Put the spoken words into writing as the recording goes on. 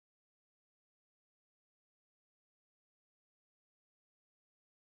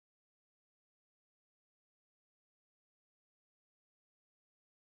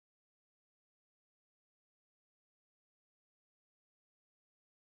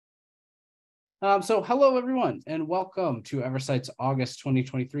So hello, everyone, and welcome to Eversight's August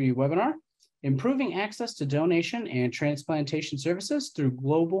 2023 webinar, Improving Access to Donation and Transplantation Services Through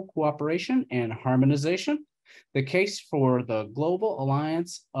Global Cooperation and Harmonization, the case for the Global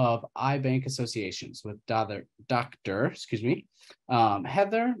Alliance of Eye Bank Associations with Heather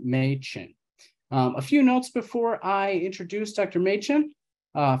Machin. A few notes before I introduce Dr. Machin.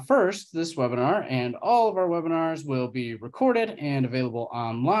 First, this webinar and all of our webinars will be recorded and available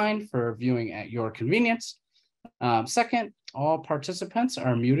online for viewing at your convenience. Second, all participants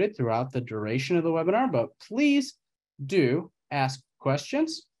are muted throughout the duration of the webinar, but please do ask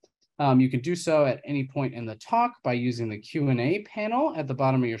questions. You can do so at any point in the talk by using the Q&A panel at the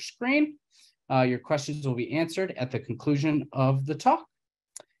bottom of your screen. Your questions will be answered at the conclusion of the talk.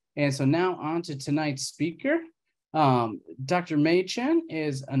 And so now on to tonight's speaker. Dr. Machin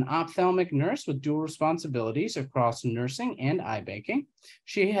is an ophthalmic nurse with dual responsibilities across nursing and eye banking.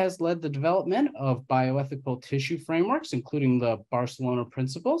 She has led the development of bioethical tissue frameworks, including the Barcelona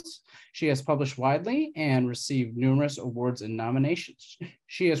Principles. She has published widely and received numerous awards and nominations.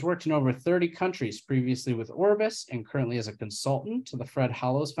 She has worked in over 30 countries, previously with Orbis, and currently as a consultant to the Fred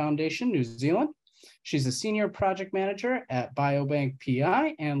Hollows Foundation, New Zealand. She's a senior project manager at Biobank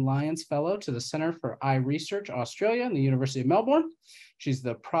PI and Lions Fellow to the Center for Eye Research Australia and the University of Melbourne. She's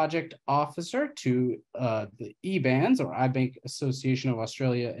the project officer to the EBANS, or Eye Bank Association of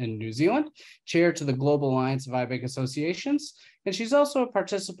Australia and New Zealand, chair to the Global Alliance of Eye Bank Associations, and she's also a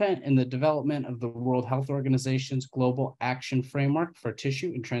participant in the development of the World Health Organization's Global Action Framework for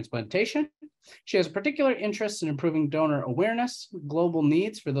Tissue and Transplantation. She has a particular interest in improving donor awareness, global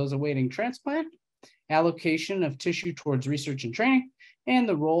needs for those awaiting transplant, allocation of tissue towards research and training, and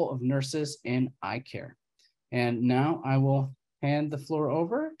the role of nurses in eye care. And now I will hand the floor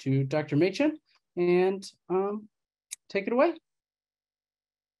over to Dr. Machin and take it away.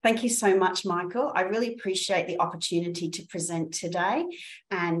 Thank you so much, Michael. I really appreciate the opportunity to present today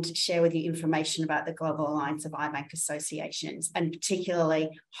and share with you information about the Global Alliance of Eye Bank Associations, and particularly,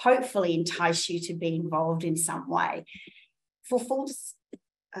 hopefully, entice you to be involved in some way. For full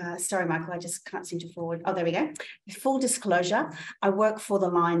sorry, Michael, I just can't seem to forward. Oh, there we go. Full disclosure, I work for the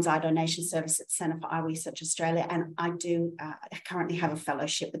Lions Eye Donation Service at Centre for Eye Research Australia, and I do currently have a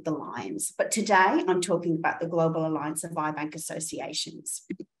fellowship with the Lions. But today I'm talking about the Global Alliance of Eye Bank Associations.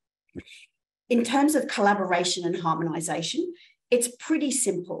 In terms of collaboration and harmonisation, it's pretty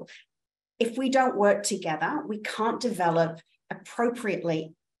simple. If we don't work together, we can't develop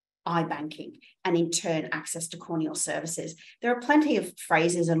appropriately eye banking and in turn access to corneal services. There are plenty of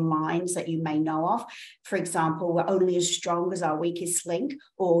phrases and lines that you may know of. For example, we're only as strong as our weakest link,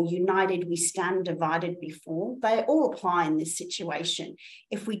 or united we stand, divided we fall. They all apply in this situation.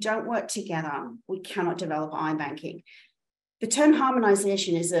 If we don't work together, we cannot develop eye banking. The term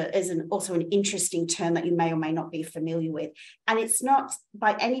harmonization is also an interesting term that you may or may not be familiar with. And it's not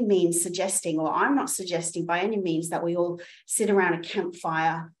by any means suggesting, or I'm not suggesting by any means, that we all sit around a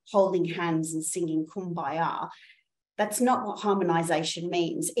campfire holding hands and singing Kumbaya. That's not what harmonization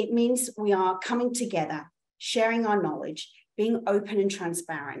means. It means we are coming together, sharing our knowledge, being open and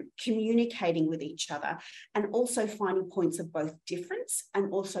transparent, communicating with each other, and also finding points of both difference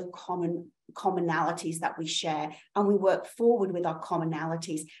and also commonalities that we share, and we work forward with our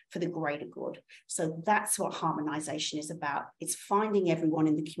commonalities for the greater good. So that's what harmonization is about. It's finding everyone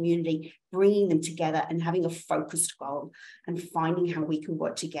in the community, bringing them together and having a focused goal and finding how we can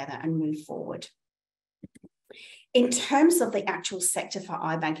work together and move forward. In terms of the actual sector for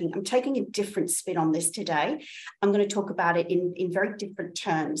eye banking, I'm taking a different spin on this today. I'm going to talk about it in very different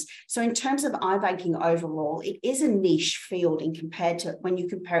terms. So in terms of eye banking overall, it is a niche field when you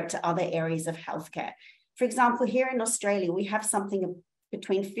compare it to other areas of healthcare. For example, here in Australia, we have something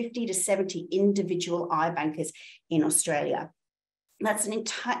between 50 to 70 individual eye bankers in Australia. That's an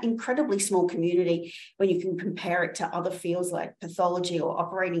incredibly small community when you can compare it to other fields like pathology or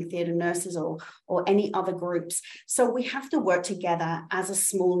operating theatre nurses or any other groups. So we have to work together as a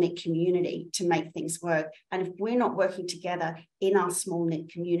small-knit community to make things work. And if we're not working together in our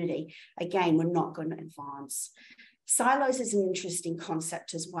small-knit community, again, we're not going to advance. Silos is an interesting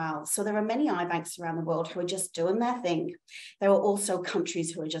concept as well. So there are many eye banks around the world who are just doing their thing. There are also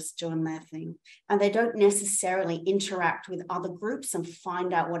countries who are just doing their thing, and they don't necessarily interact with other groups and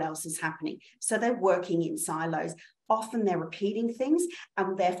find out what else is happening. So they're working in silos. Often they're repeating things,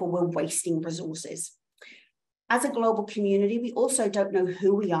 and therefore we're wasting resources. As a global community, we also don't know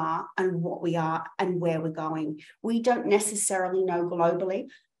who we are and what we are and where we're going. We don't necessarily know globally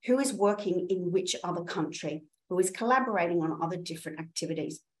who is working in which other country, who is collaborating on other different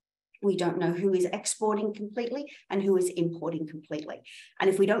activities. We don't know who is exporting completely and who is importing completely. And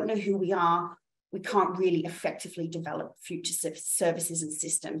if we don't know who we are, we can't really effectively develop future services and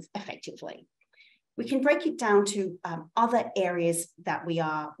systems effectively. We can break it down to other areas that we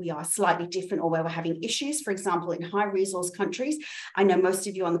are slightly different or where we're having issues. For example, in high resource countries, I know most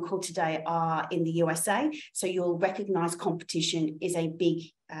of you on the call today are in the USA, so you'll recognize competition is a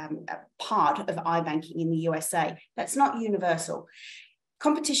big part of iBanking in the USA. That's not universal.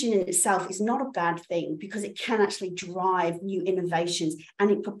 Competition in itself is not a bad thing because it can actually drive new innovations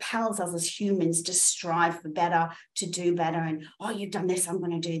and it propels us as humans to strive for better, to do better, and, oh, you've done this, I'm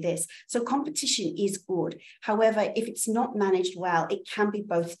going to do this. So competition is good. However, if it's not managed well, it can be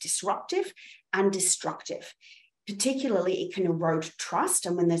both disruptive and destructive. Particularly, it can erode trust,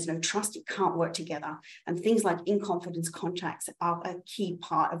 and when there's no trust, it can't work together. And things like in-confidence contracts are a key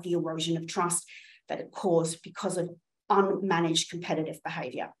part of the erosion of trust that it caused because of unmanaged competitive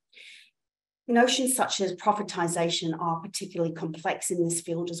behaviour. Notions such as profitization are particularly complex in this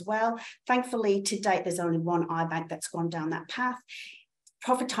field as well. Thankfully, to date, there's only one iBank that's gone down that path.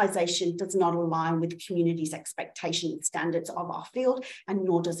 Profitization does not align with the community's expectation and standards of our field, and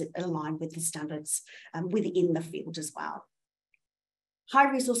nor does it align with the standards within the field as well. High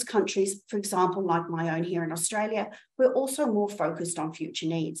resource countries, for example, like my own here in Australia, we're also more focused on future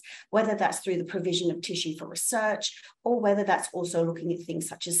needs, whether that's through the provision of tissue for research, or whether that's also looking at things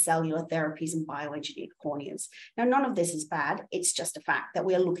such as cellular therapies and bioengineered corneas. Now, none of this is bad. It's just a fact that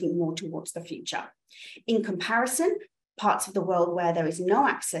we are looking more towards the future. In comparison, parts of the world where there is no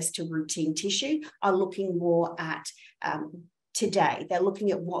access to routine tissue are looking more at today. They're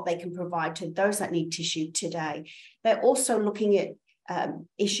looking at what they can provide to those that need tissue today. They're also looking at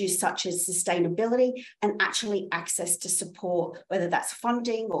issues such as sustainability and actually access to support, whether that's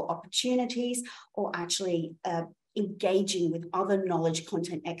funding or opportunities, or actually engaging with other knowledge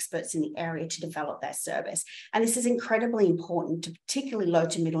content experts in the area to develop their service. And this is incredibly important to particularly low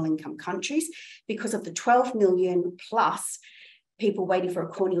to middle income countries because of the 12 million plus people waiting for a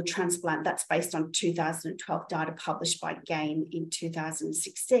corneal transplant. That's based on 2012 data published by GAIN in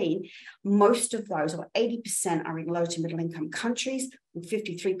 2016. Most of those, or 80%, are in low to middle income countries, and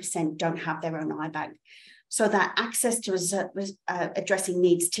 53% don't have their own iBank. So that access to addressing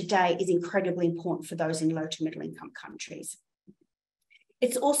needs today is incredibly important for those in low to middle income countries.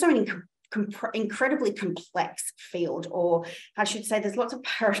 It's also an incredibly complex field, or I should say there's lots of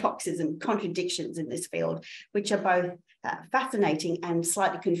paradoxes and contradictions in this field, which are both fascinating and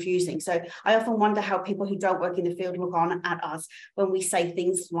slightly confusing. So I often wonder how people who don't work in the field look on at us when we say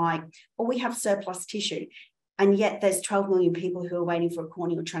things like, well, we have surplus tissue, and yet there's 12 million people who are waiting for a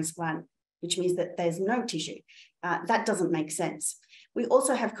corneal transplant, which means that there's no tissue. That doesn't make sense. We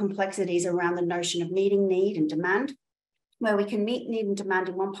also have complexities around the notion of meeting need and demand, where we can meet need and demand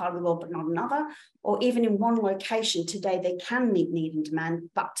in one part of the world but not another, or even in one location today they can meet need and demand,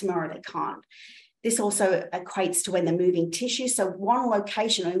 but tomorrow they can't. This also equates to when they're moving tissue. So one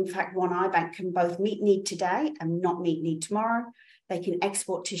location, or in fact one iBank, can both meet need today and not meet need tomorrow. They can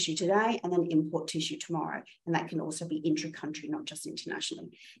export tissue today and then import tissue tomorrow. And that can also be intra-country, not just internationally.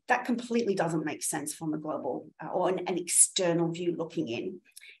 That completely doesn't make sense from a global or an external view looking in.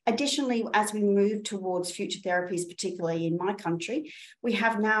 Additionally, as we move towards future therapies, particularly in my country, we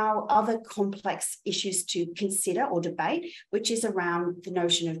have now other complex issues to consider or debate, which is around the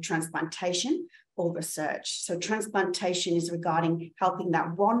notion of transplantation or research. So transplantation is regarding helping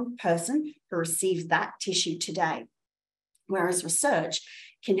that one person who receives that tissue today, whereas research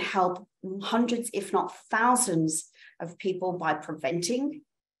can help hundreds, if not thousands, of people by preventing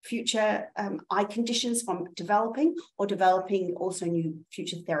future eye conditions from developing, or developing also new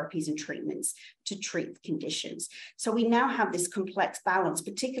future therapies and treatments to treat conditions. So we now have this complex balance,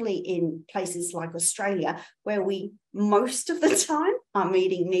 particularly in places like Australia, where we most of the time are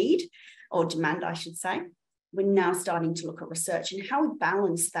meeting need, or demand, I should say. We're now starting to look at research and how we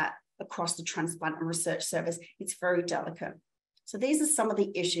balance that across the transplant and research service. It's very delicate. So these are some of the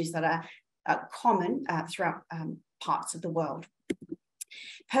issues that are common throughout parts of the world.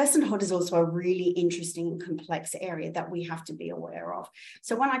 Personhood is also a really interesting and complex area that we have to be aware of.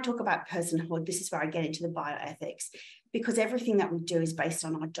 So when I talk about personhood, this is where I get into the bioethics, because everything that we do is based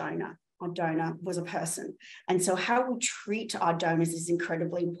on our donor. Our donor was a person. And so how we treat our donors is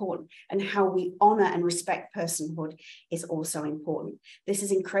incredibly important, and how we honor and respect personhood is also important. This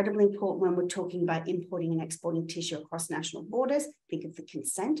is incredibly important when we're talking about importing and exporting tissue across national borders. Think of the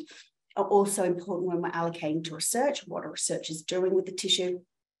consent. Are also important when we're allocating to research, what are researchers doing with the tissue,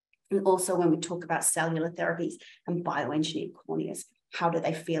 and also when we talk about cellular therapies and bioengineered corneas. How do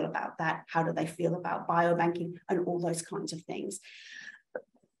they feel about that? How do they feel about biobanking and all those kinds of things?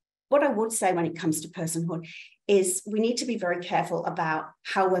 What I would say when it comes to personhood is we need to be very careful about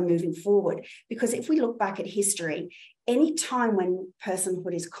how we're moving forward, because if we look back at history, any time when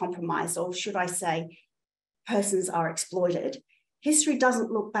personhood is compromised, or should I say persons are exploited, history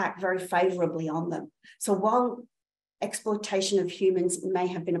doesn't look back very favorably on them. So while exploitation of humans may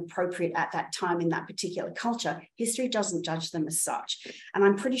have been appropriate at that time in that particular culture, history doesn't judge them as such. And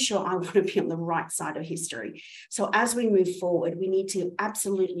I'm pretty sure I want to be on the right side of history. So as we move forward, we need to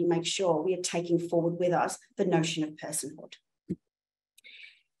absolutely make sure we are taking forward with us the notion of personhood.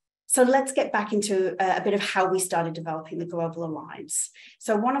 So let's get back into a bit of how we started developing the Global Alliance.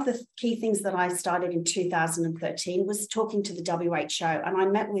 So one of the key things that I started in 2013 was talking to the WHO, and I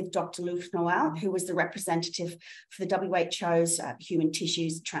met with Dr. Luc Noel, who was the representative for the WHO's human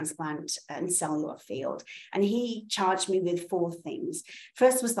tissues, transplant and cellular field. And he charged me with 4 things.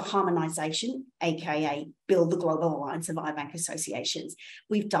 First was the harmonization, aka build the Global Alliance of Eye Bank Associations.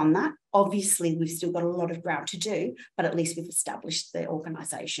 We've done that. Obviously, we've still got a lot of ground to do, but at least we've established the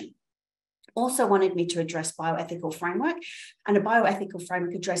organization. Also wanted me to address bioethical framework, and a bioethical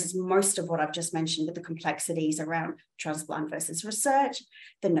framework addresses most of what I've just mentioned with the complexities around transplant versus research,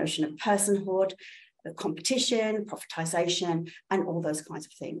 the notion of personhood, the competition, profitization, and all those kinds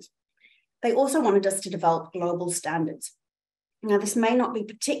of things. They also wanted us to develop global standards. Now, this may not be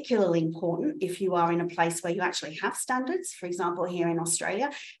particularly important if you are in a place where you actually have standards, for example, here in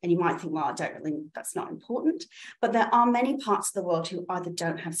Australia, and you might think, well, that's not important. But there are many parts of the world who either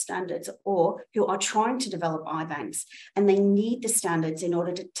don't have standards or who are trying to develop eye banks, and they need the standards in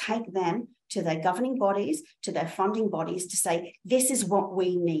order to take them to their governing bodies, to their funding bodies, to say, this is what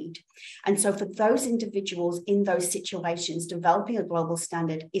we need. And so for those individuals in those situations, developing a global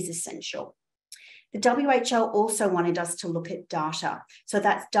standard is essential. The WHO also wanted us to look at data. So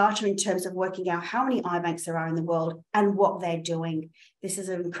that's data in terms of working out how many eye banks there are in the world and what they're doing. This is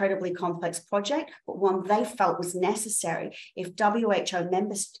an incredibly complex project, but one they felt was necessary if WHO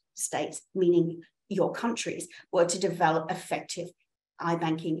member states, meaning your countries, were to develop effective eye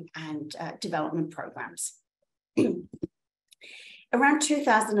banking and development programs. Around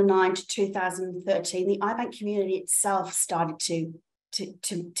 2009 to 2013, the eye bank community itself started to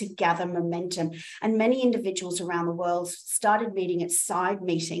gather momentum, and many individuals around the world started meeting at side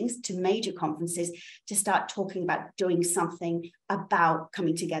meetings to major conferences to start talking about doing something about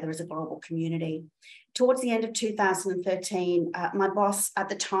coming together as a global community. Towards the end of 2013, my boss at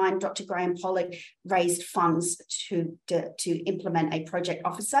the time, Dr. Graham Pollock, raised funds to implement a project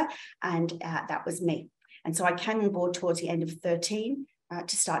officer, and that was me. And so I came on board towards the end of 2013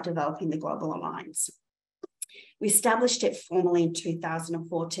 to start developing the Global Alliance. We established it formally in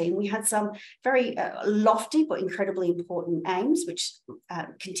 2014. We had some very lofty but incredibly important aims, which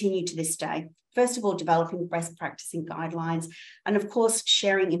continue to this day. First of all, developing best practicing guidelines, and of course,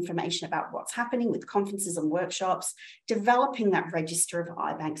 sharing information about what's happening with conferences and workshops, developing that register of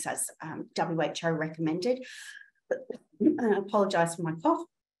eye banks as WHO recommended. I apologize for my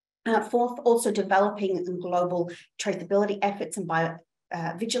cough. Fourth, also developing global traceability efforts and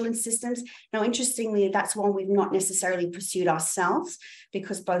vigilance systems. Now, interestingly, that's one we've not necessarily pursued ourselves,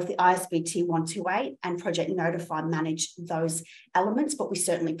 because both the ISBT 128 and Project Notify manage those elements, but we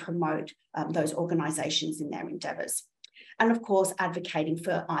certainly promote those organisations in their endeavours. And of course, advocating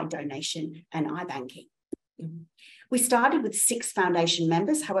for eye donation and eye banking. We started with 6 foundation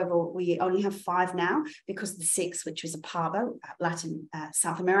members. However, we only have 5 now because the 6th, which was APAVO, Latin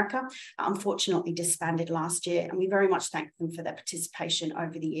South America, unfortunately disbanded last year, and we very much thank them for their participation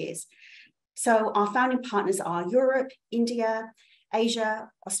over the years. So our founding partners are Europe, India, Asia,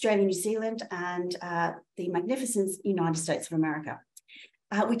 Australia, New Zealand, and the magnificent United States of America.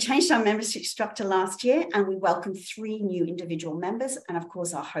 We changed our membership structure last year, and we welcomed 3 new individual members, and of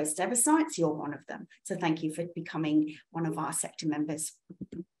course our host Eversight, you're one of them. So thank you for becoming one of our sector members.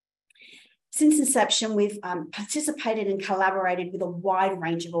 Since inception, we've participated and collaborated with a wide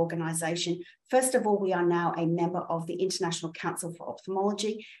range of organisations. First of all, we are now a member of the International Council for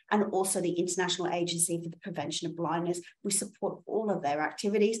Ophthalmology and also the International Agency for the Prevention of Blindness. We support all of their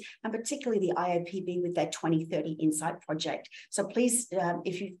activities, and particularly the IOPB with their 2030 Insight project. So please,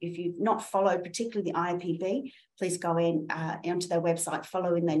 if you've not followed particularly the IOPB, please go onto their website,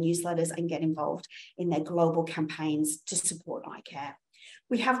 follow in their newsletters, and get involved in their global campaigns to support eye care.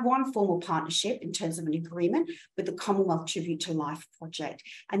 We have one formal partnership in terms of an agreement with the Commonwealth Tribute to Life project.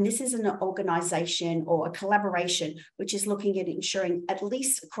 And this is an organisation or a collaboration which is looking at ensuring, at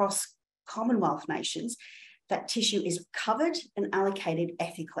least across Commonwealth nations, that tissue is covered and allocated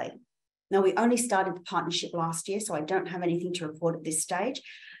ethically. Now, we only started the partnership last year, so I don't have anything to report at this stage,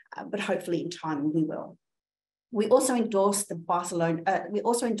 but hopefully in time we will. We also endorsed the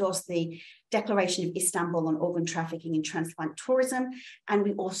Declaration of Istanbul on organ trafficking and transplant tourism, and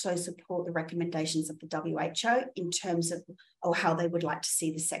we also support the recommendations of the WHO in terms of how they would like to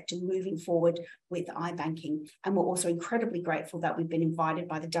see the sector moving forward with eye banking. And we're also incredibly grateful that we've been invited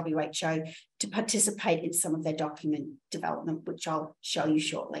by the WHO to participate in some of their document development, which I'll show you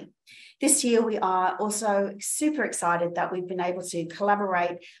shortly. This year, we are also super excited that we've been able to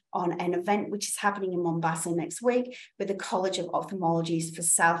collaborate on an event which is happening in Mombasa next week with the College of Ophthalmologists for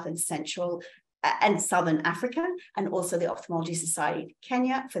South and Central and Southern Africa, and also the Ophthalmology Society of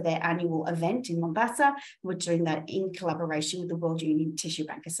Kenya for their annual event in Mombasa. We're doing that in collaboration with the World Union Tissue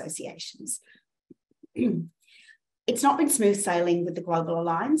Bank Associations. It's not been smooth sailing with the Global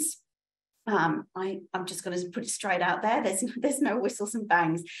Alliance. I'm just going to put it straight out there. There's no whistles and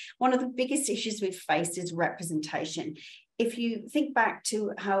bangs. One of the biggest issues we've faced is representation. If you think back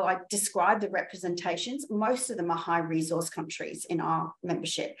to how I described the representations, most of them are high resource countries in our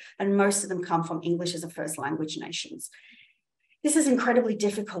membership, and most of them come from English as a first language nations. This is incredibly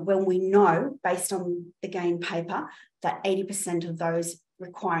difficult when we know, based on the GAIN paper, that 80% of those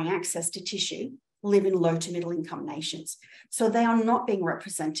requiring access to tissue live in low to middle income nations. So they are not being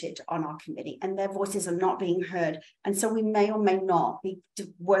represented on our committee, and their voices are not being heard. And so we may or may not be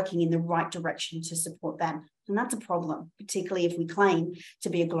working in the right direction to support them. And that's a problem, particularly if we claim to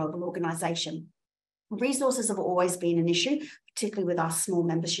be a global organisation. Resources have always been an issue, particularly with our small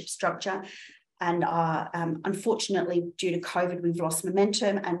membership structure. And unfortunately, due to COVID, we've lost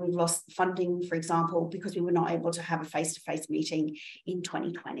momentum and we've lost funding, for example, because we were not able to have a face-to-face meeting in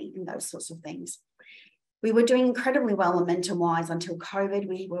 2020 and those sorts of things. We were doing incredibly well momentum-wise until COVID.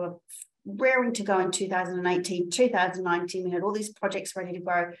 We were raring to go in 2018, 2019. We had all these projects ready to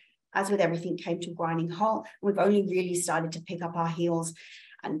go. As with everything, came to a grinding halt. We've only really started to pick up our heels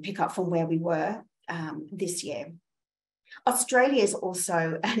and pick up from where we were this year. Australia is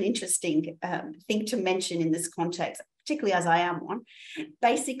also an interesting thing to mention in this context, particularly as I am one.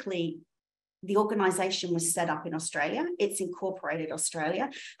 Basically, the organisation was set up in Australia. It's incorporated Australia,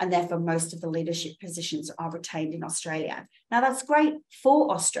 and therefore most of the leadership positions are retained in Australia. Now, that's great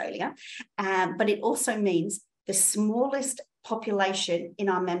for Australia, but it also means the smallest population in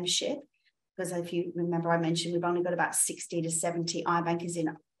our membership, because if you remember I mentioned we've only got about 60 to 70 eye bankers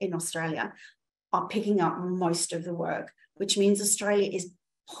in Australia, are picking up most of the work, which means Australia is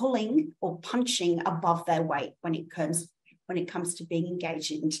pulling or punching above their weight when it comes to being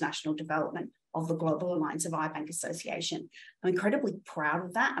engaged in international development of the Global Alliance of Eye Bank Association. I'm incredibly proud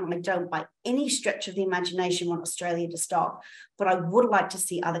of that, and I don't by any stretch of the imagination want Australia to stop, but I would like to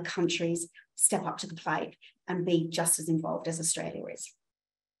see other countries step up to the plate and be just as involved as Australia is.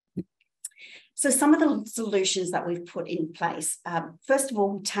 So some of the solutions that we've put in place, first of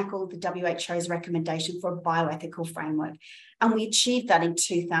all, we tackled the WHO's recommendation for a bioethical framework, and we achieved that in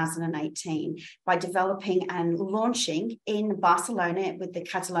 2018 by developing and launching in Barcelona with the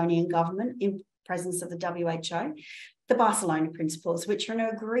Catalonian government in presence of the WHO, the Barcelona Principles, which are an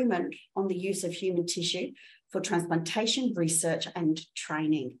agreement on the use of human tissue for transplantation, research and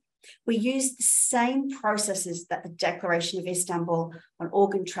training. We used the same processes that the Declaration of Istanbul on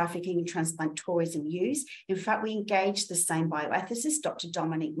organ trafficking and transplant tourism use. In fact, we engaged the same bioethicist, Dr.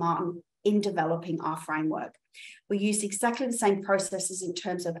 Dominic Martin, in developing our framework. We used exactly the same processes in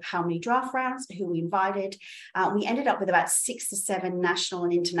terms of how many draft rounds, who we invited. We ended up with about 6 to 7 national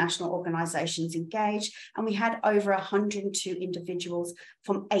and international organisations engaged, and we had over 102 individuals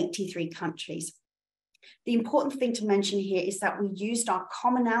from 83 countries. The important thing to mention here is that we used our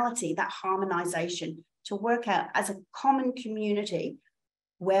commonality, that harmonization, to work out as a common community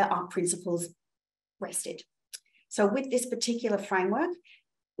where our principles rested. So with this particular framework,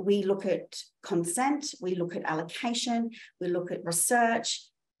 we look at consent, we look at allocation, we look at research,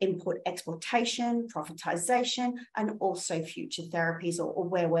 input exploitation, profitization, and also future therapies or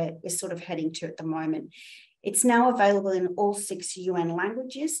where we're sort of heading to at the moment. It's now available in all 6 UN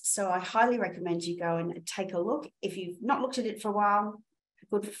languages, so I highly recommend you go and take a look. If you've not looked at it for a while, a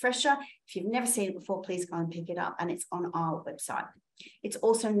good refresher. If you've never seen it before, please go and pick it up, and it's on our website. It's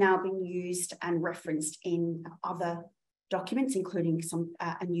also now being used and referenced in other documents, including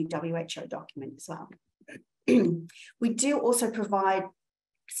a new WHO document as well. We do also provide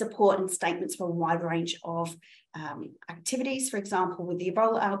support and statements for a wide range of activities. For example, with the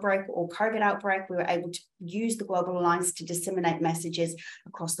Ebola outbreak or COVID outbreak, we were able to use the Global Alliance to disseminate messages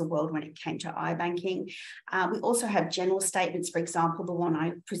across the world when it came to eye banking. We also have general statements, for example, the one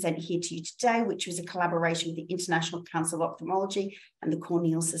I present here to you today, which was a collaboration with the International Council of Ophthalmology and the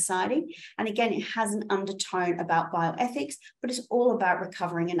Corneal Society. And again, it has an undertone about bioethics, but it's all about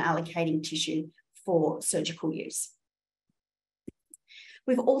recovering and allocating tissue for surgical use.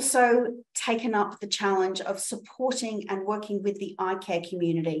 We've also taken up the challenge of supporting and working with the eye care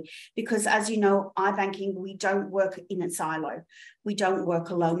community because, as you know, eye banking, we don't work in a silo. We don't work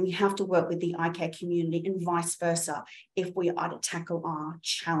alone. We have to work with the eye care community and vice versa if we are to tackle our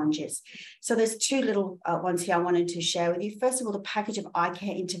challenges. So there's two little ones here I wanted to share with you. First of all, the package of eye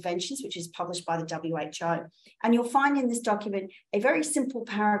care interventions, which is published by the WHO. And you'll find in this document a very simple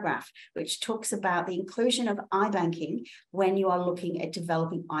paragraph which talks about the inclusion of eye banking when you are looking at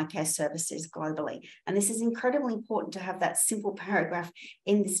developing eye care services globally. And this is incredibly important to have that simple paragraph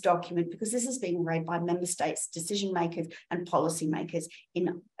in this document because this is being read by member states, decision makers and policy makers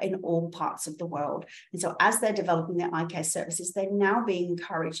in all parts of the world. And so as they're developing their eye care services, they're now being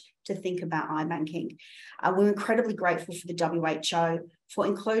encouraged to think about eye banking. We're incredibly grateful for the WHO for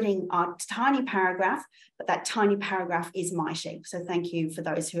including our tiny paragraph, but that tiny paragraph is mighty. So thank you for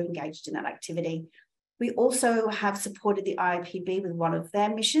those who are engaged in that activity. We also have supported the IAPB with one of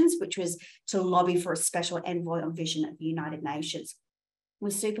their missions, which was to lobby for a special envoy on vision at the United Nations.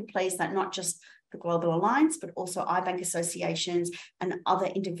 We're super pleased that not just the Global Alliance, but also eye bank associations and other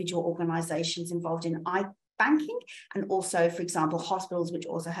individual organisations involved in eye banking, and also, for example, hospitals which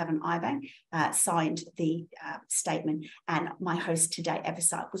also have an eye bank signed the statement, and my host today,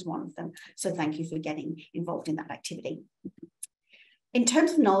 Eversight, was one of them. So thank you for getting involved in that activity. In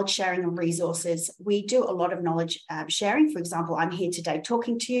terms of knowledge sharing and resources, we do a lot of knowledge sharing. For example, I'm here today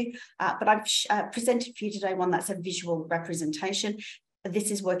talking to you, but I've presented for you today one that's a visual representation.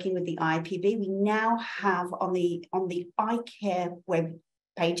 This is working with the IAPB. We now have on the eye care web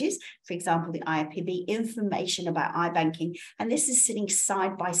pages, for example, the IAPB, information about eye banking, and this is sitting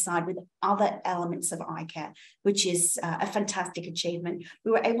side by side with other elements of eye care, which is a fantastic achievement.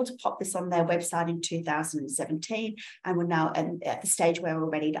 We were able to pop this on their website in 2017, and we're now at the stage where we're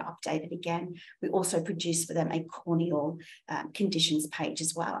ready to update it again. We also produced for them a corneal conditions page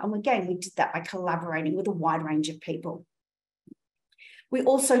as well, and again, we did that by collaborating with a wide range of people. We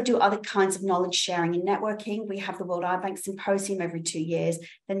also do other kinds of knowledge sharing and networking. We have the World Eye Bank Symposium every 2 years.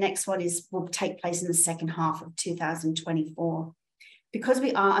 The next one will take place in the second half of 2024. Because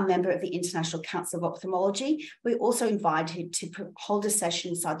we are a member of the International Council of Ophthalmology, we're also invited to hold a session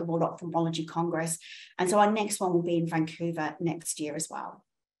inside the World Ophthalmology Congress. And so our next one will be in Vancouver next year as well.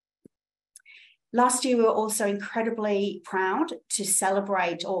 Last year, we were also incredibly proud to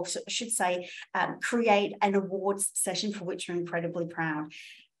celebrate, or I should say, create an awards session for which we're incredibly proud.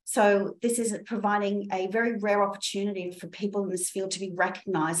 So this is providing a very rare opportunity for people in this field to be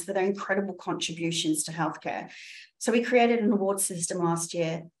recognised for their incredible contributions to healthcare. So we created an award system last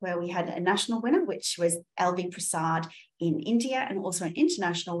year where we had a national winner, which was LV Prasad in India, and also an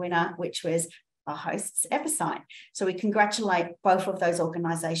international winner, which was our hosts, Eversight. So we congratulate both of those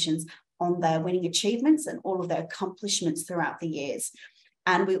organisations on their winning achievements and all of their accomplishments throughout the years.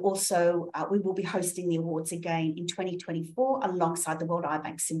 And we also, we will be hosting the awards again in 2024 alongside the World Eye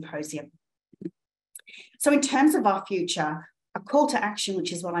Bank Symposium. So in terms of our future, a call to action,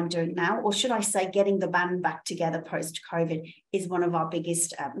 which is what I'm doing now, or should I say getting the band back together post-COVID, is one of our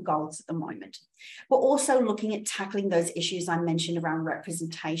biggest goals at the moment. We're also looking at tackling those issues I mentioned around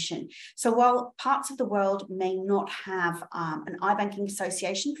representation. So while parts of the world may not have an eye banking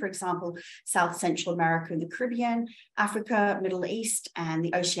association, for example, South Central America and the Caribbean, Africa, Middle East, and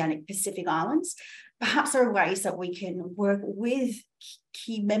the Oceanic Pacific Islands, perhaps there are ways that we can work with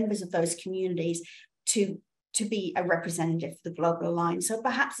key members of those communities to be a representative for the Global Alliance, so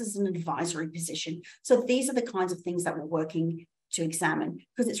perhaps as an advisory position. So these are the kinds of things that we're working to examine,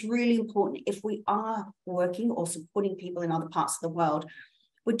 because it's really important if we are working or supporting people in other parts of the world,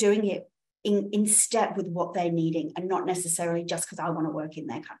 we're doing it in step with what they're needing and not necessarily just because I want to work in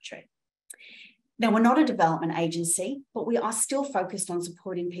their country. Now, we're not a development agency, but we are still focused on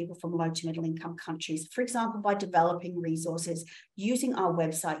supporting people from low to middle income countries, for example, by developing resources, using our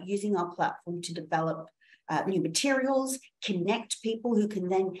website, using our platform to develop new materials, connect people who can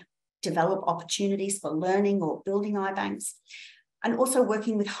then develop opportunities for learning or building eye banks, and also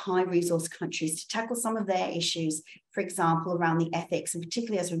working with high resource countries to tackle some of their issues, for example, around the ethics, and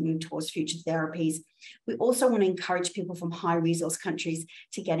particularly as we move towards future therapies. We also want to encourage people from high resource countries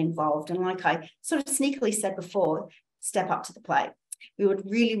to get involved. And like I sort of sneakily said before, step up to the plate. We would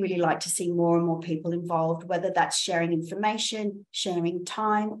really, really like to see more and more people involved, whether that's sharing information, sharing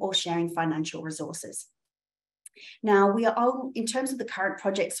time, or sharing financial resources. Now, we are all, in terms of the current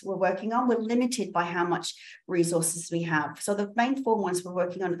projects we're working on, we're limited by how much resources we have. So the main 4 ones we're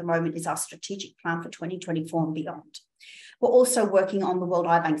working on at the moment is our strategic plan for 2024 and beyond. We're also working on the World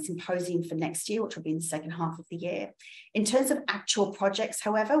Eye Bank Symposium for next year, which will be in the second half of the year. In terms of actual projects,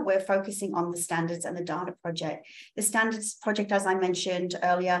 however, we're focusing on the standards and the data project. The standards project, as I mentioned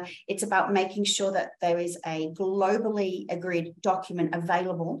earlier, it's about making sure that there is a globally agreed document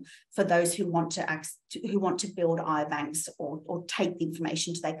available for those who want to build eye banks or take the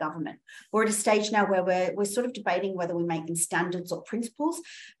information to their government. We're at a stage now where we're sort of debating whether we make them standards or principles,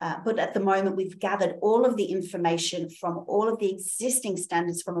 but at the moment we've gathered all of the information from all of the existing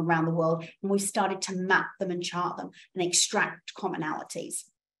standards from around the world, and we've started to map them and chart them and extract commonalities.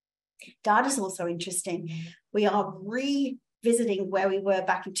 Data is also interesting. We are revisiting where we were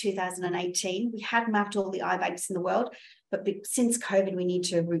back in 2018. We had mapped all the eye banks in the world, but since COVID, we need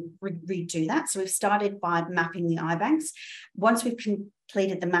to redo that. So we've started by mapping the eye banks. Once we've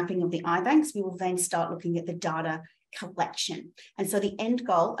completed the mapping of the eye banks, we will then start looking at the data collection. And so the end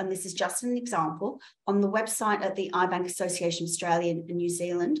goal, and this is just an example, on the website of the Eye Bank Association Australia and New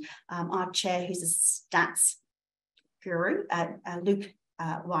Zealand, our chair, who's a stats guru, Luke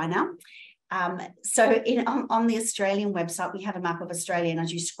Weiner. So on the Australian website, we have a map of Australia, and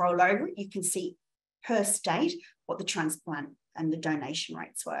as you scroll over, you can see per state what the transplant and the donation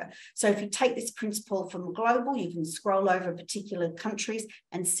rates were. So if you take this principle from global, you can scroll over particular countries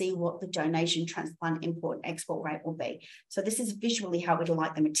and see what the donation, transplant, import, export rate will be. So this is visually how we'd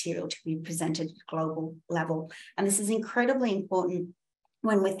like the material to be presented at global level. And this is incredibly important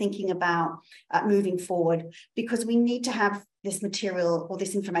when we're thinking about moving forward, because we need to have this material or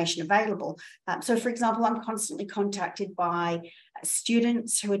this information available. So for example, I'm constantly contacted by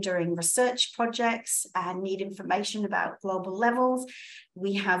students who are doing research projects and need information about global levels.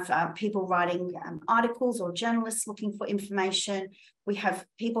 We have people writing articles or journalists looking for information. We have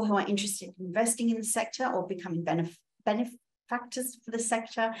people who are interested in investing in the sector or becoming benefactors for the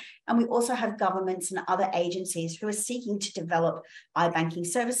sector. And we also have governments and other agencies who are seeking to develop eye banking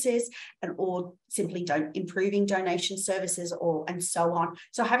services or simply improving donation services and so on.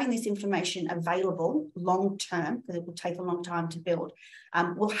 So having this information available long term, because it will take a long time to build,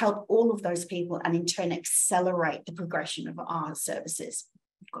 will help all of those people and in turn accelerate the progression of our services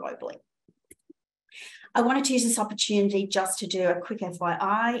globally. I wanted to use this opportunity just to do a quick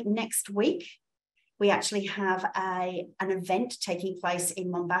FYI. Next week, we actually have an event taking place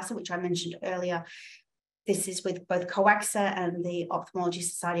in Mombasa, which I mentioned earlier. This is with both COAXA and the Ophthalmology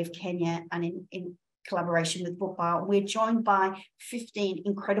Society of Kenya, and in collaboration with Bupa. We're joined by 15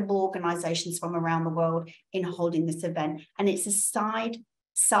 incredible organisations from around the world in holding this event. And it's a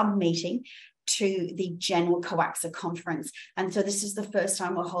sub-meeting to the general COAXA conference. And so this is the first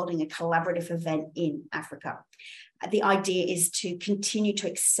time we're holding a collaborative event in Africa. The idea is to continue to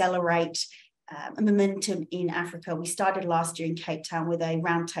accelerate momentum in Africa. We started last year in Cape Town with a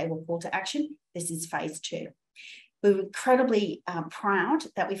roundtable call to action. This is phase 2. We're incredibly proud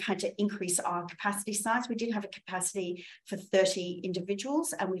that we've had to increase our capacity size. We did have a capacity for 30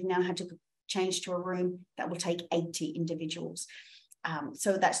 individuals, and we've now had to change to a room that will take 80 individuals.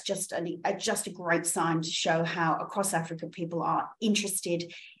 So that's just a great sign to show how across Africa people are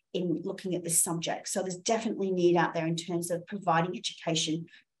interested in looking at this subject. So there's definitely need out there in terms of providing education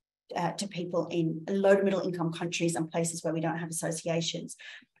to people in low to middle income countries and places where we don't have associations.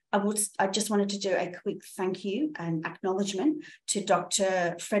 I just wanted to do a quick thank you and acknowledgement to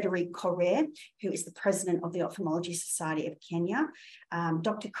Dr. Frederic Correa, who is the president of the Ophthalmology Society of Kenya.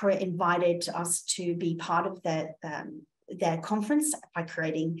 Dr. Correa invited us to be part of their conference by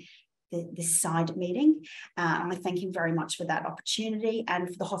creating this side meeting. I thank him very much for that opportunity and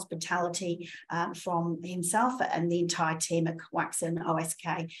for the hospitality from himself and the entire team at COAXA and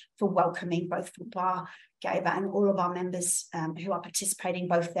OSK for welcoming both Bupa, Gaba, and all of our members who are participating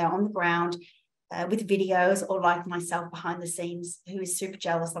both there on the ground with videos, or like myself behind the scenes, who is super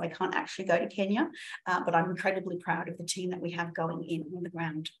jealous that I can't actually go to Kenya, but I'm incredibly proud of the team that we have going in on the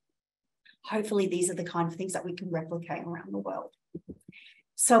ground. Hopefully these are the kind of things that we can replicate around the world.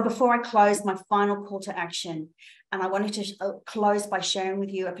 So before I close, my final call to action, and I wanted to close by sharing with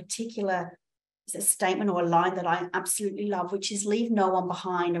you a particular statement or a line that I absolutely love, which is leave no one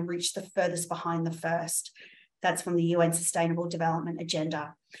behind and reach the furthest behind the first. That's from the UN Sustainable Development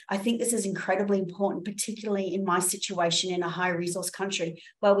Agenda. I think this is incredibly important, particularly in my situation in a high resource country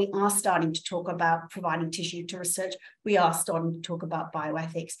where we are starting to talk about providing tissue to research. We are starting to talk about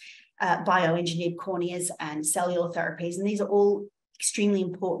bioethics, bioengineered corneas and cellular therapies. And these are all extremely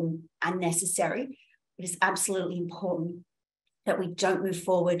important and necessary. It is absolutely important that we don't move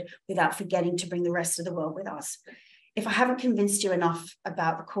forward without forgetting to bring the rest of the world with us. if I haven't convinced you enough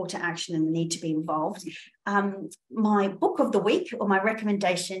about the call to action and the need to be involved, my book of the week, or my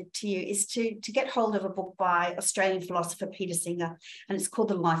recommendation to you, is to get hold of a book by Australian philosopher Peter Singer, and it's called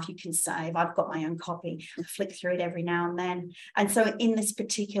The Life You Can Save. I've got my own copy. I flick through it every now and then. And so in this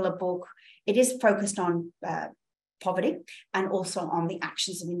particular book, it is focused on poverty and also on the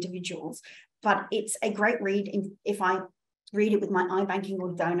actions of individuals. But it's a great read if I read it with my iBanking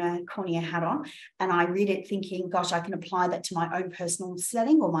or donor cornea hat on, and I read it thinking, gosh, I can apply that to my own personal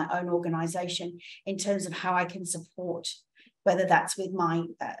setting or my own organization in terms of how I can support, whether that's with my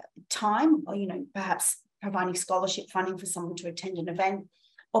time, or, perhaps providing scholarship funding for someone to attend an event,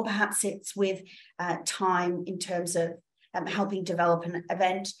 or perhaps it's with time in terms of helping develop an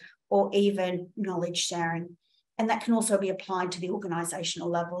event, or even knowledge sharing. And that can also be applied to the organizational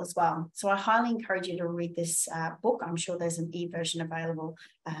level as well. So I highly encourage you to read this book. I'm sure there's an e-version available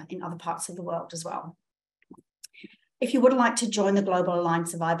in other parts of the world as well. If you would like to join the Global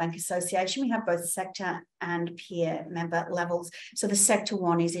Alliance of iBank Association, we have both sector and peer member levels. So the sector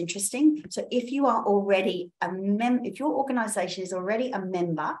one is interesting. So if you are already if your organization is already a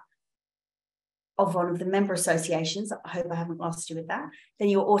member of one of the member associations, I hope I haven't lost you with that, then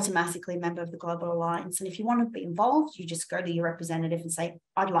you're automatically a member of the Global Alliance. And if you want to be involved, you just go to your representative and say,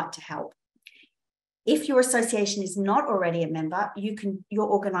 I'd like to help. If your association is not already a member, your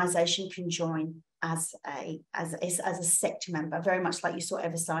organization can join as a sector member, very much like you saw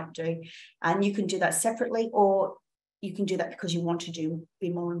Eversight do. And you can do that separately, or you can do that because you want to be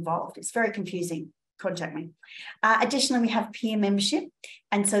more involved. It's very confusing. Contact me. Additionally, we have peer membership.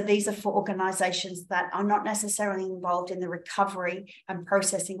 And so these are for organizations that are not necessarily involved in the recovery and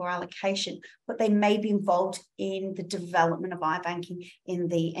processing or allocation, but they may be involved in the development of iBanking in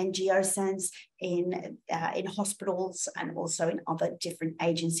the NGO sense, in hospitals, and also in other different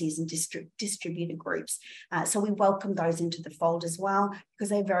agencies and distributor groups. So we welcome those into the fold as well,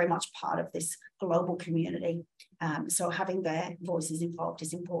 because they're very much part of this global community. So having their voices involved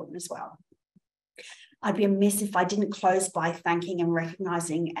is important as well. I'd be amiss if I didn't close by thanking and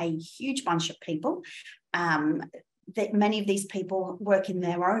recognising a huge bunch of people. That many of these people work in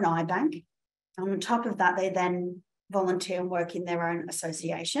their own iBank. On top of that, they then volunteer and work in their own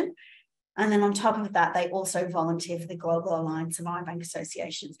association. And then on top of that, they also volunteer for the Global Alliance of iBank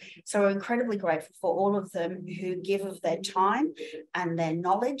Associations. So we're incredibly grateful for all of them who give of their time and their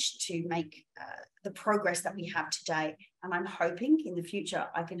knowledge to make the progress that we have today. And I'm hoping in the future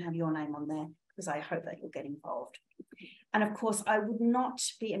I can have your name on there, because I hope that you'll get involved. And of course, I would not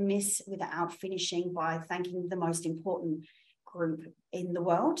be amiss without finishing by thanking the most important group in the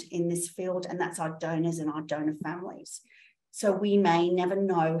world in this field, and that's our donors and our donor families. So we may never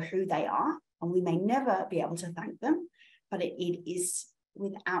know who they are, and we may never be able to thank them, but it is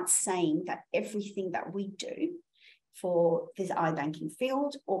without saying that everything that we do for this iBanking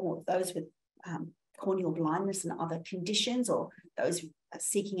field, or those with corneal blindness and other conditions, or those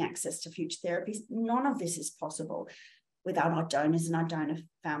seeking access to future therapies, none of this is possible without our donors and our donor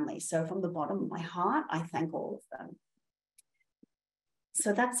families. So from the bottom of my heart, I thank all of them.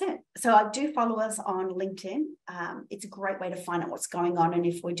 So that's it. So I do follow us on LinkedIn. It's a great way to find out what's going on, and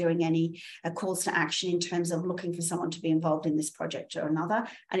if we're doing any calls to action in terms of looking for someone to be involved in this project or another.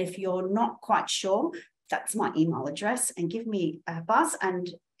 And if you're not quite sure, that's my email address, and give me a buzz. And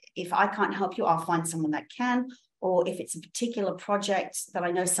if I can't help you, I'll find someone that can. Or if it's a particular project that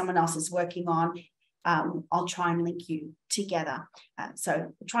I know someone else is working on, I'll try and link you together.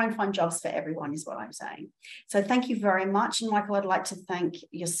 So try and find jobs for everyone is what I'm saying. So thank you very much. And Michael, I'd like to thank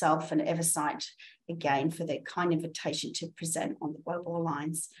yourself and Eversight again for the kind invitation to present on the Global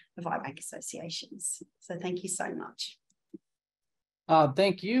Alliance of iBank Associations. So thank you so much.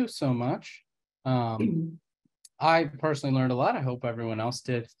 Thank you so much. I personally learned a lot. I hope everyone else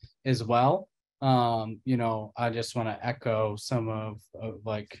did as well. I just want to echo some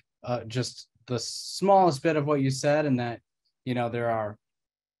of just the smallest bit of what you said, and that, there are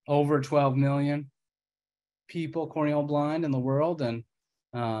over 12 million people corneal blind in the world. And,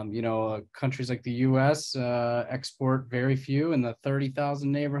 countries like the US export very few in the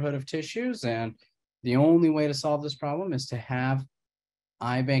 30,000 neighborhood of tissues. And the only way to solve this problem is to have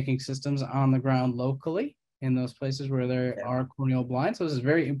iBanking systems on the ground locally in those places where there are corneal blind. So this is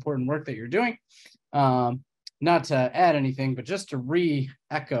very important work that you're doing. Not to add anything, but just to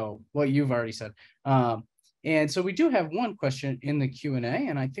re-echo what you've already said. And so we do have one question in the Q&A,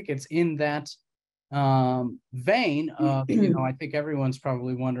 and I think it's in that vein of, I think everyone's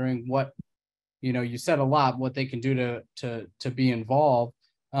probably wondering what, you said a lot, what they can do to be involved.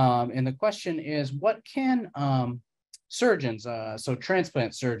 And the question is, what can surgeons, so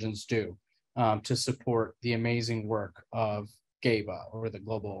transplant surgeons do to support the amazing work of GABA, or the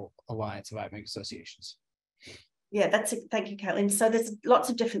Global Alliance of Eye Bank Associations. Yeah, thank you, Caitlin. So there's lots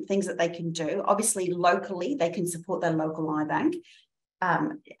of different things that they can do. Obviously, locally, they can support their local eye bank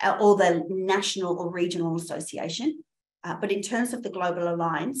or their national or regional association. But in terms of the Global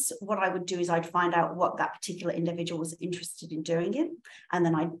Alliance, what I would do is I'd find out what that particular individual was interested in doing it, and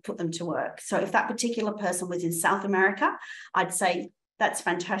then I'd put them to work. So if that particular person was in South America, I'd say, that's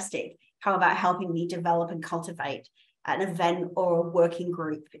fantastic. How about helping me develop and cultivate an event or a working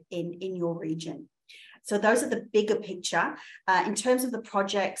group in your region? So those are the bigger picture. In terms of the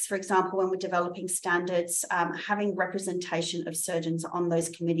projects, for example, when we're developing standards, having representation of surgeons on those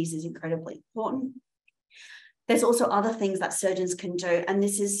committees is incredibly important. There's also other things that surgeons can do, and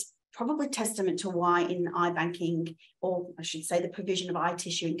this is probably testament to why in eye banking, or I should say the provision of eye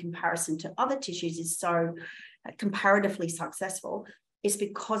tissue in comparison to other tissues, is so comparatively successful, is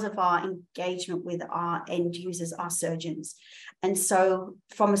because of our engagement with our end users, our surgeons. And so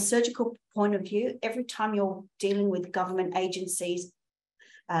from a surgical point of view, every time you're dealing with government agencies,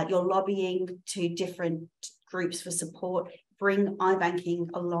 you're lobbying to different groups for support, bring eye banking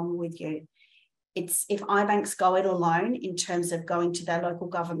along with you. If iBanks go it alone in terms of going to their local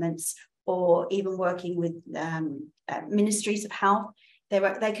governments or even working with ministries of health,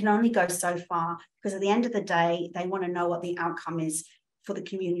 they can only go so far, because at the end of the day, they want to know what the outcome is for the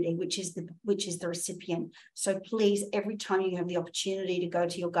community, which is the recipient. So please, every time you have the opportunity to go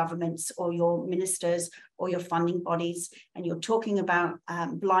to your governments or your ministers or your funding bodies, and you're talking about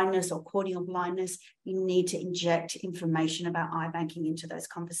blindness or corneal blindness, you need to inject information about eye banking into those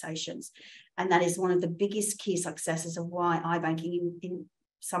conversations. And that is one of the biggest key successes of why eye banking in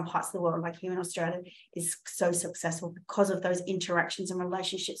some parts of the world, like here in Australia, is so successful, because of those interactions and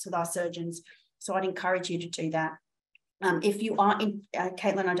relationships with our surgeons. So I'd encourage you to do that. If you are in,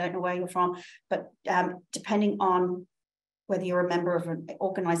 Caitlin, I don't know where you're from, but depending on whether you're a member of an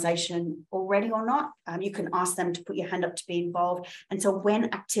organisation already or not, you can ask them to put your hand up to be involved. And so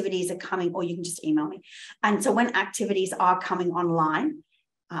when activities are coming, or you can just email me. And so when activities are coming online,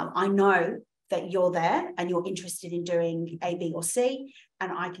 I know that you're there and you're interested in doing A, B, or C,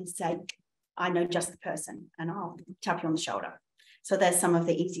 and I can say, I know just the person, and I'll tap you on the shoulder. So there's some of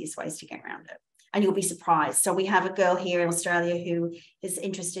the easiest ways to get around it. And you'll be surprised. So we have a girl here in Australia who is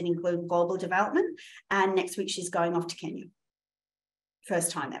interested in global development, and next week she's going off to Kenya.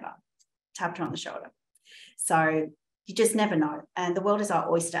 First time ever. Tapped her on the shoulder. So you just never know. And the world is our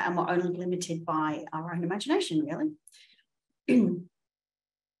oyster, and we're only limited by our own imagination, really.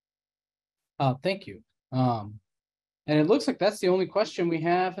 Thank you. And it looks like that's the only question we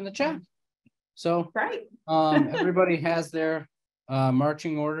have in the chat. So great. Everybody has their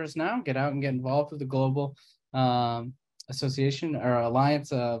marching orders now. Get out and get involved with the Global Association or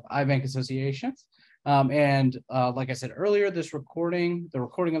Alliance of Eye Bank Associations. Like I said earlier, the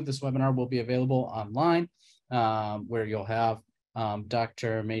recording of this webinar will be available online, where you'll have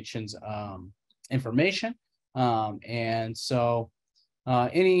Dr. Machin's information. And so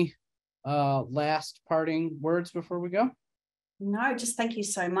any last parting words before we go? No, just thank you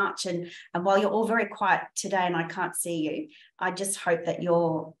so much. And while you're all very quiet today and I can't see you, I just hope that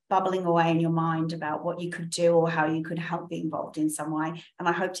you're bubbling away in your mind about what you could do or how you could help be involved in some way. And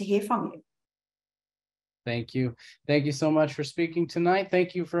I hope to hear from you. Thank you. Thank you so much for speaking tonight.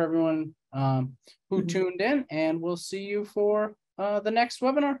 Thank you for everyone who tuned in, and we'll see you for the next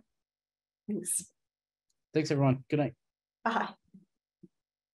webinar. Thanks. Thanks, everyone. Good night. Bye.